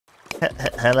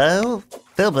Hello?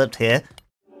 Filbert here.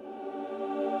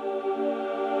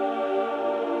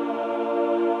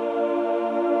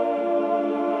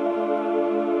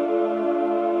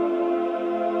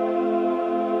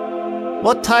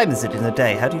 What time is it in the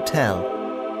day? How do you tell?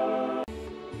 Oh,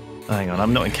 hang on,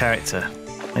 I'm not in character.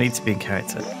 I need to be in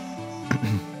character.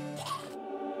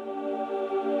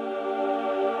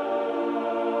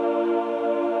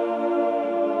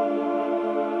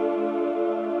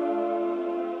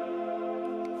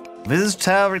 This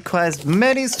tower requires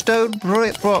many stone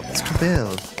blocks to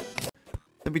build.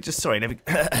 Let me...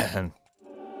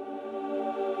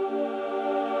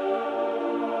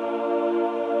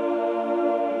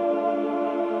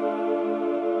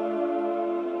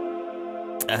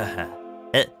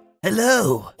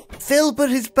 Hello,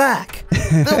 Filbert is back.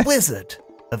 The wizard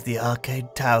of the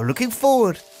Arcade Tower. Looking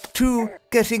forward to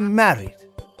getting married.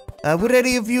 Would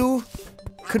any of you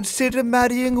consider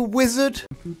marrying a wizard?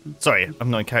 Sorry, I'm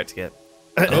not in character yet.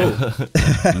 Oh,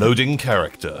 loading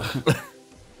character.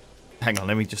 Hang on,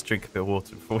 let me just drink a bit of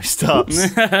water before we start.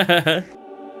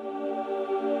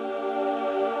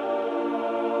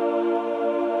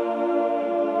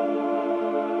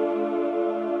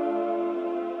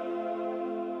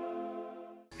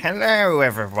 Hello,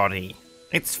 everybody.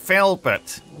 It's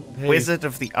Filbert, wizard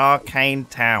of the Arcane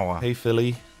Tower. Hey,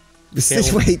 Philly.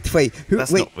 Wait.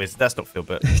 That's not wizard. That's not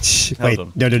Filbert. Wait,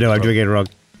 no, I'm doing it wrong.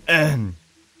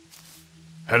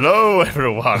 Hello,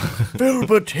 everyone.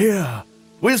 Filbert here,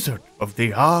 wizard of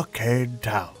the Arcane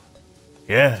Tower.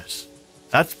 Yes,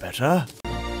 that's better.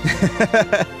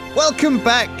 Welcome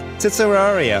back to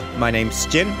Terraria. My name's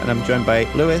Sjin, and I'm joined by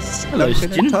Lewis,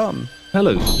 Duncan, and Tom.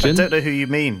 Hello, Sjin. I don't know who you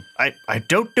mean. I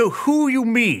don't know who you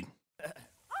mean.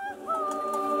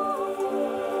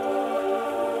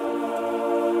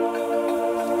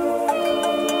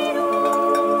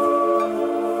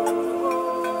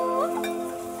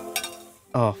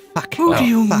 Oh, fuck. Who do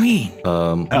you mean?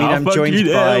 I'm joined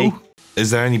by...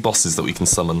 Is there any bosses that we can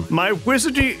summon? My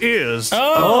wizardy ears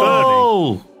are burning.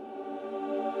 Oh!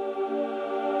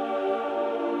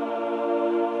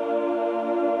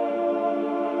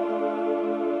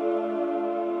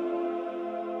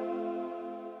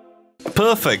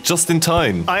 Perfect, just in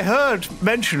time. I heard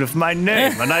mention of my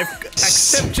name, and I've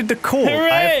accepted the call.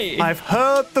 Hooray! I've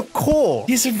heard the call.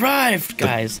 He's arrived,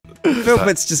 guys.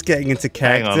 Filbert's just getting into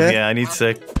Hang character. on, yeah, I need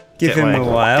to Give him a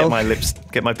while.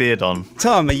 Get my beard on.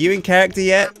 Tom, are you in character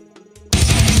yet?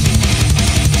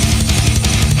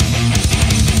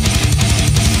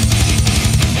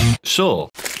 Sure.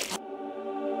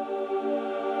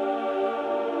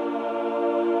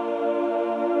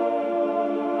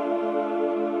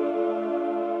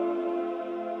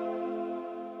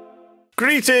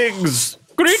 Greetings!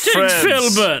 Greetings, friends.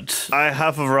 Filbert. I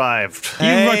have arrived. You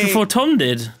right before Tom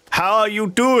did. How are you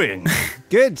doing?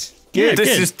 Good. Yeah,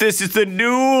 This is the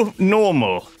new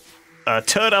normal.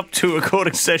 Turn up to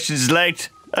recording sessions late.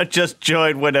 Just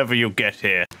join whenever you get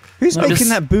here. Who's making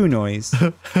that boo noise?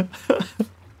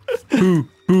 Boo,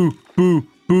 boo, boo,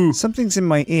 boo. Something's in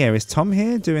my ear. Is Tom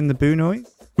here doing the boo noise?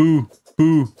 Boo,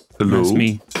 boo. Hello? That's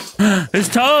me. It's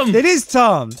Tom! It is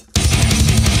Tom!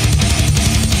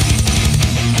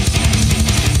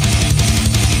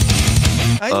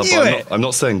 I knew it! I'm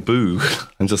not saying boo.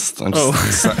 I'm just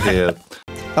sat here.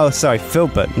 Oh, sorry,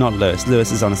 Filbert, not Lewis.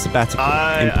 Lewis is on a sabbatical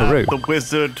in Peru. I am the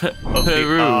wizard of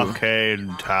the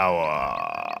Arcane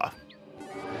Tower.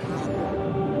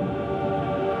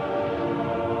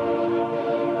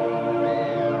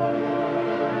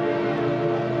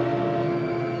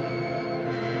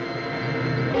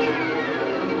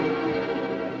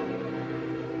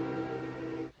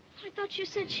 I thought you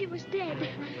said she was dead.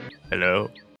 Hello?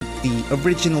 The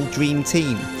original Dream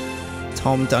Team.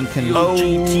 Tom, Duncan,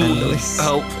 and Lewis.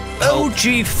 Help.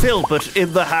 OG Filbert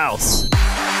in the house.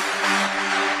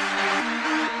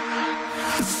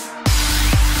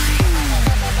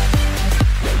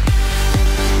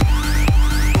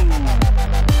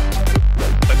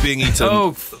 I'm being eaten.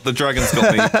 Oh. The dragon's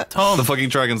got me. Tom. The fucking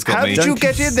dragon's got How me. did you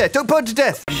get in there? Don't burn to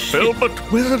death.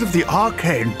 Filbert, wizard of the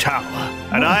Arcane Tower.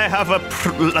 And I have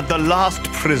the last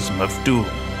prism of doom.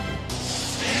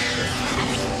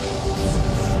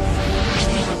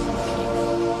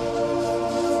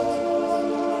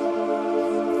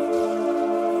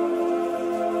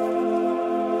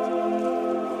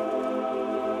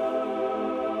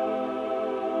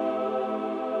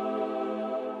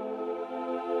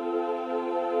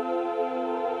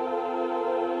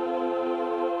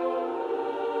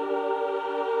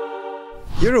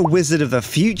 You're a wizard of the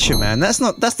future, man. That's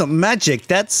not magic.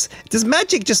 Does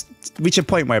magic just reach a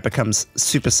point where it becomes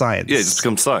super science? Yeah, it just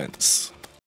becomes science.